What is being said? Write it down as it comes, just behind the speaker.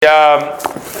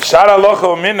Shara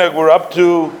Locha Minag, we're up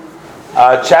to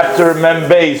chapter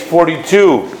Membeis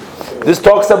 42. This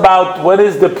talks about when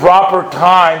is the proper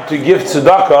time to give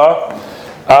tzedakah,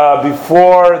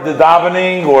 before the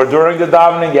davening or during the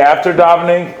davening, after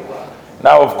davening.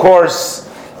 Now, of course,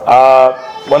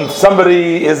 when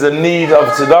somebody is in need of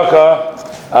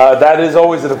tzedakah, that is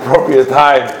always an appropriate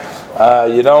time.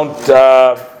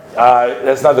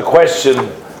 That's not the question,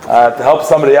 to help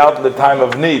somebody out in the time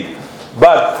of need.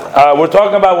 But we're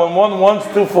talking about when one wants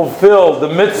to fulfill the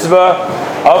mitzvah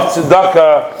of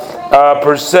tzedakah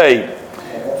per se.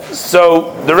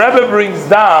 So the Rebbe brings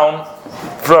down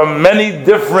from many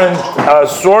different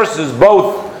sources,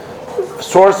 both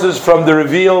sources from the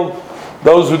revealed,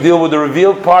 those who deal with the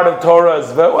revealed part of Torah,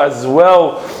 as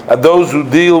well as those who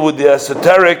deal with the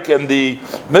esoteric and the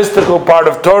mystical part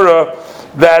of Torah,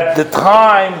 that the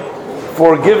time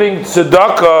for giving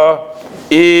tzedakah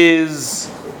is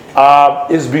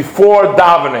before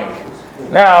davening.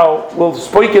 Now, we'll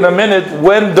speak in a minute,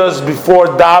 when does before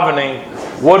davening,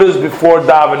 what does before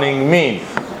davening mean?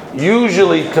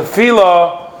 Usually,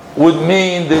 tefillah would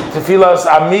mean the tefillah's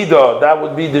amida, that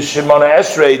would be the Shemona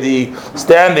Esrei, the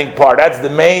standing part, that's the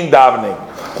main davening.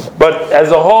 But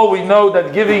as a whole, we know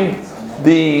that giving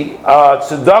the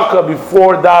tzedakah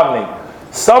before davening,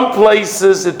 some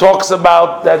places it talks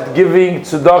about that giving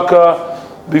tzedakah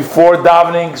before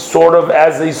davening sort of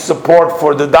as a support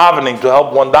for the davening, to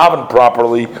help one daven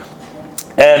properly.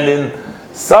 And in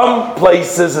some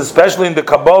places, especially in the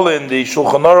Kabbalah, in the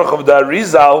Shulchan Aruch of the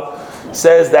Arizal,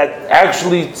 says that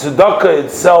actually tzedakah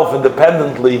itself,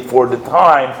 independently for the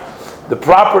time, the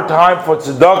proper time for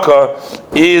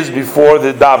tzedakah is before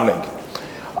the davening.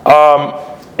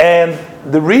 And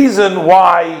the reason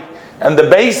why, and the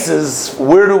basis,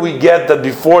 where do we get that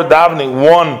before davening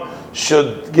one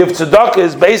should give tzedakah,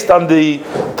 is based on the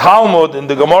Talmud in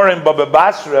the Gemara in Baba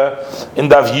Basra in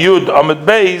Daf Yud Amud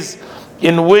Beis,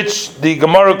 in which the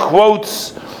Gemara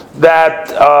quotes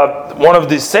that one of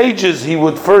the sages, he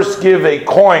would first give a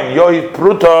coin, Yoiv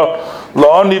Pruta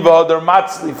La'oni V'Hadar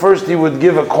Matzli. First he would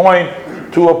give a coin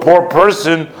to a poor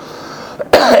person,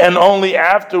 and only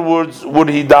afterwards would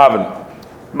he daven.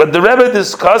 But the Rebbe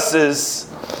discusses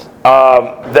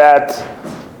that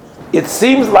it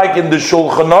seems like in the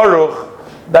Shulchan Aruch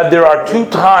that there are two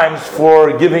times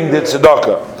for giving the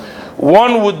tzedakah.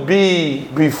 One would be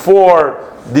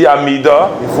before the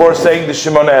Amida, before saying the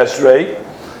Shemona Esrei,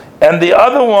 and the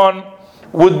other one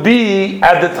would be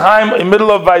at the time, in the middle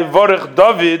of Vayvorech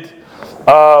David,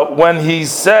 when he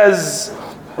says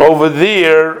over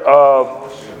there,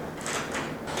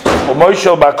 Moshe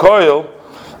Bakoil,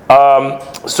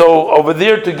 so over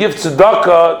there to give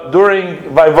tzedakah during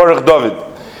Vayvorech David.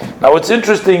 Now, what's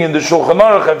interesting in the Shulchan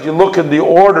Aruch, if you look at the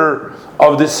order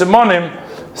of the Simonim,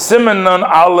 Simon Nun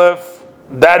Aleph,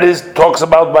 that is, talks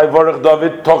about Vayvorech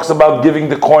David, talks about giving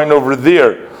the coin over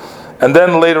there. And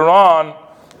then later on,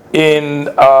 in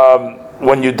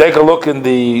when you take a look in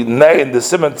the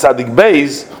Simon Tzadik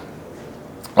Beis,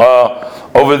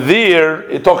 over there,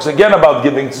 it talks again about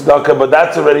giving tzedakah, but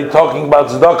that's already talking about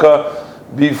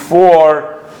tzedakah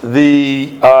before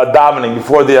the davening,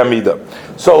 before the Amida.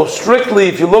 So strictly,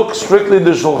 if you look strictly in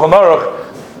the Shulchan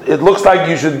Aruch, it looks like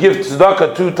you should give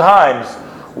tzedakah two times.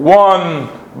 One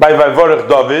by Vayvorech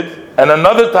David, and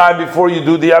another time before you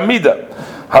do the Amida.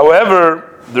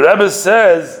 However, the Rebbe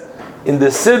says, in the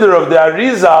Siddur of the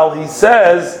Arizal, he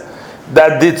says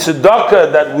that the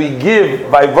tzedakah that we give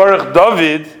by Vayvorech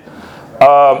David,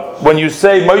 when you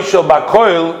say Moshe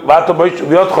Bakoil,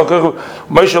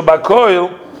 Moshe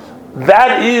Bakoil,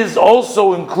 that is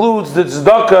also includes the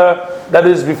tzedakah that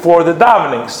is before the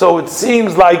davening. So it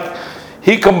seems like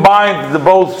he combined the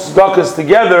both tzedakahs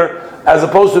together, as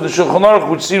opposed to the Shulchan Aruch,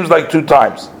 which seems like two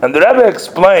times. And the Rebbe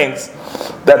explains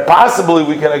that possibly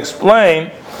we can explain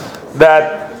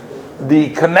that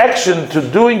the connection to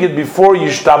doing it before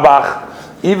Yishtabach,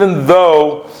 even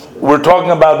though we're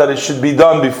talking about that it should be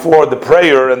done before the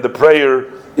prayer, and the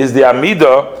prayer is the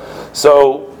Amida,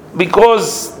 so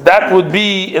because that would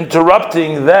be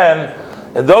interrupting then,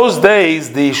 in those days,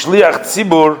 the Shliach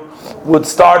Tzibur would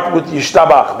start with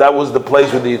Yishtabach. That was the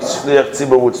place where the Shliach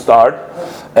Tzibur would start.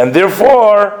 And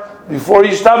therefore, before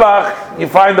Yishtabach, you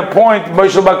find the point,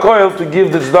 Moshe Bakoil, to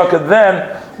give the tzedakah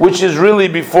then, which is really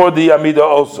before the Amida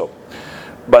also.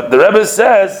 But the Rebbe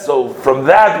says, so from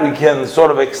that we can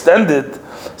sort of extend it,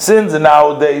 since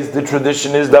nowadays the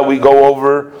tradition is that we go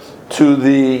over to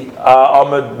the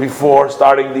Amud before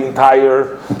starting the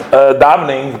entire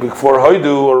davening, before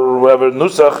Hoidu or whatever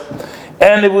Nusach,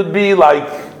 and it would be like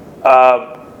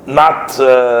well,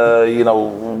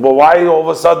 why all of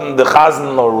a sudden the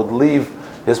Chazan would leave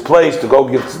his place to go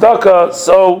give tzedakah?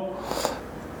 So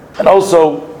And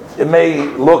also, it may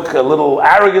look a little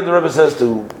arrogant, the Rebbe says,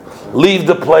 to leave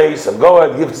the place and go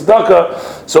ahead and give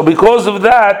tzedakah. So because of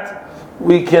that,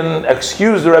 we can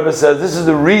excuse, the Rebbe says, this is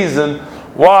the reason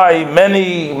why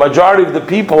majority of the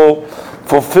people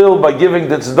fulfill by giving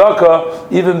the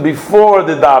tzedakah even before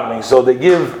the davening. So they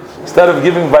give, instead of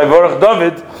giving Vayvorach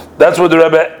David, that's what the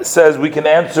Rebbe says, we can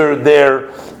answer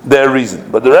their reason.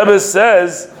 But the Rebbe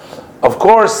says, of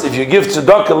course, if you give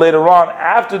tzedakah later on,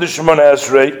 after the Shemona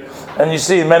Esrei, and you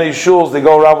see in many shuls, they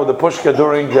go around with the pushka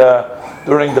during the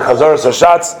Chazaras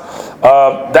Hashatz,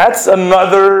 that's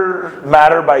another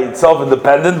matter by itself,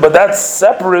 independent, but that's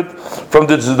separate from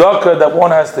the tzedakah that one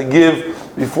has to give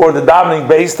before the davening,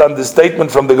 based on the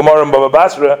statement from the Gemara in Baba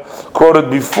Basra,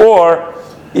 quoted before,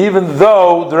 even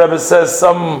though the Rebbe says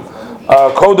some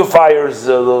codifiers,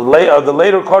 the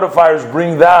later codifiers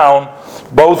bring down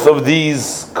both of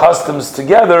these customs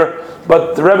together,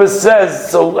 but the Rebbe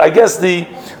says, so I guess the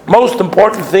most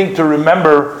important thing to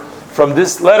remember from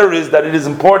this letter is that it is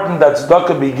important that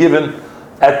tzedakah be given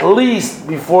at least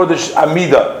before the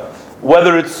Amida,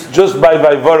 whether it's just by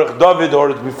Vayvorach David or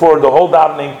it's before the whole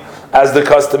davening, as the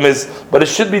custom is, but it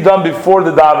should be done before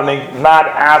the davening, not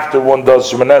after one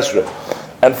does Shemona Esrei.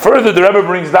 And further, the Rebbe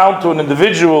brings down to an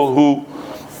individual who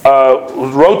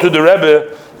wrote to the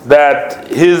Rebbe that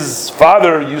his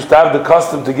father used to have the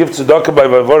custom to give tzedakah by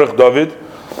Vayvorach David,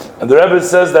 and the Rebbe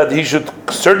says that he should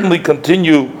certainly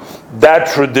continue that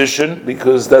tradition,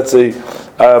 because that's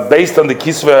based on the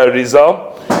Kisvei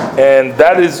Arizal, and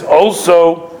that is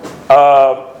also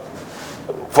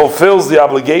fulfills the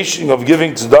obligation of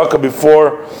giving tzedakah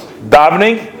before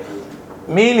davening,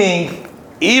 meaning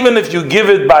even if you give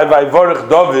it by Vayvorach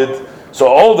David, so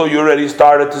although you already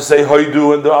started to say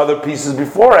Hoidu and the other pieces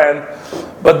beforehand,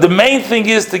 but the main thing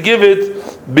is to give it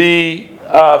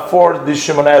for the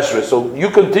Shemona Esrei. So you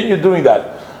continue doing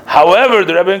that. However,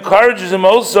 the Rebbe encourages him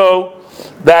also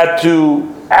that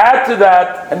to add to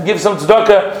that and give some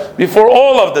tzedakah before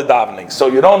all of the davening. So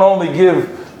you don't only give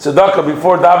tzedakah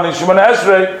before davening Shemona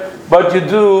Esrei, but you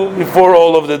do before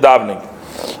all of the davening.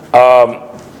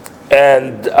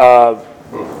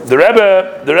 The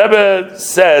Rebbe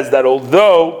says that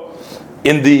although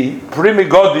in the Pri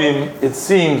Megadim it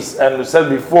seems, and we said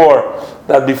before,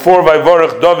 that before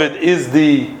Vayvorach David is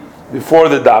before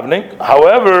the davening.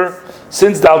 However,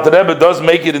 since the Alter Rebbe does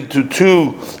make it into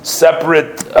two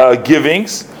separate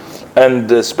givings,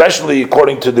 and especially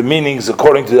according to the meanings,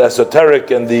 according to the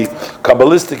esoteric and the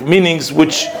Kabbalistic meanings,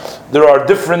 which there are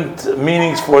different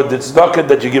meanings for the tzedakah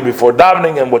that you give before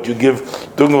davening and what you give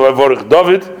during Vayvorach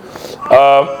David.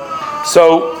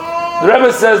 So the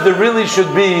Rebbe says there really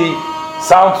should be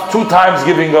sounds 2 times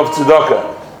giving of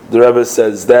tzedakah. The Rebbe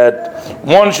says that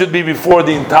one should be before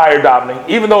the entire davening,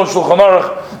 even though in Shulchan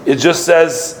Aruch it just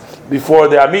says before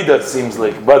the Amida, it seems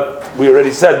like, but we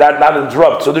already said that, not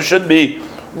interrupt. So there should be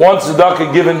one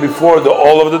tzedakah given before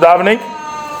all of the davening.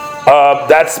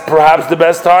 That's perhaps the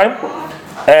best time.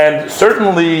 And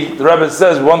certainly the Rebbe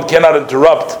says one cannot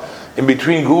interrupt in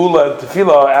between Geula and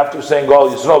Tefillah after saying Gal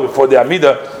Yisrael before the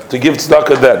Amida to give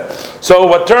tzedakah then. So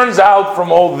what turns out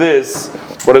from all this,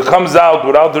 what it comes out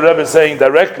without the Rebbe saying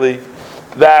directly,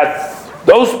 that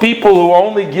those people who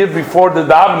only give before the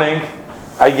davening,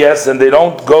 I guess, and they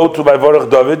don't go to Vayvorach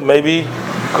David, maybe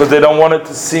because they don't want it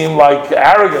to seem like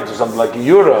arrogant or something, like a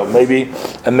Yura, maybe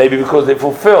because they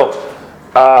fulfill.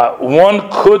 One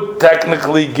could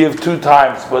technically give 2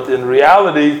 times, but in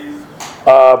reality,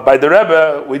 by the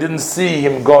Rebbe, we didn't see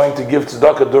him going to give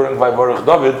tzedakah during Vayvorach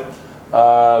David,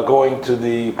 going to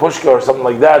the Pushka or something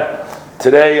like that.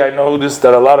 Today, I noticed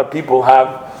that a lot of people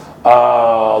have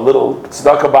a little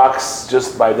tzedakah box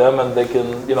just by them, and they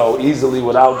can, easily,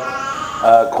 without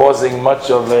causing much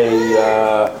of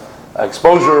a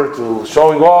exposure to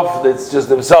showing off, it's just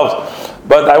themselves.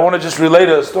 But I want to just relate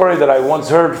a story that I once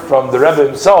heard from the Rebbe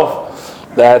himself,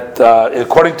 that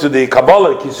according to the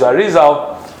Kabbalah, Kisvei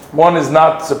Arizal, one is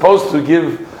not supposed to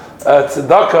give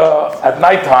tzedakah at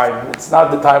nighttime. It's not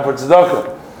the time for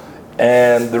tzedakah.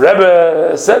 And the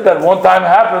Rebbe said that one time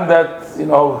happened that,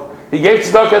 he gave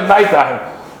tzedakah at nighttime.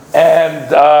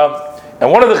 And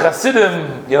one of the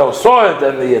Hasidim, saw it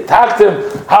and he attacked him.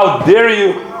 How dare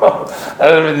you?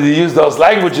 And he used those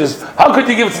languages. How could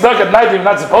you give tzedakah at night if you're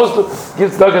not supposed to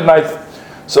give tzedakah at night?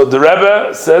 So the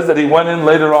Rebbe says that he went in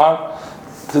later on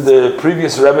to the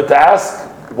previous Rebbe to ask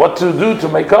what to do to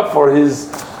make up for his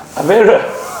Avera,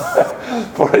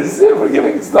 for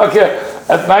giving tzedakah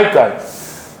at nighttime.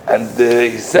 And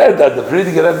he said that the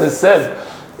Frierdiker Rebbe said,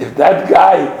 if that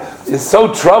guy is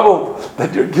so troubled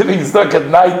that you're giving tzedakah at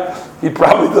night, he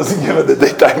probably doesn't give it the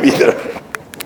daytime either.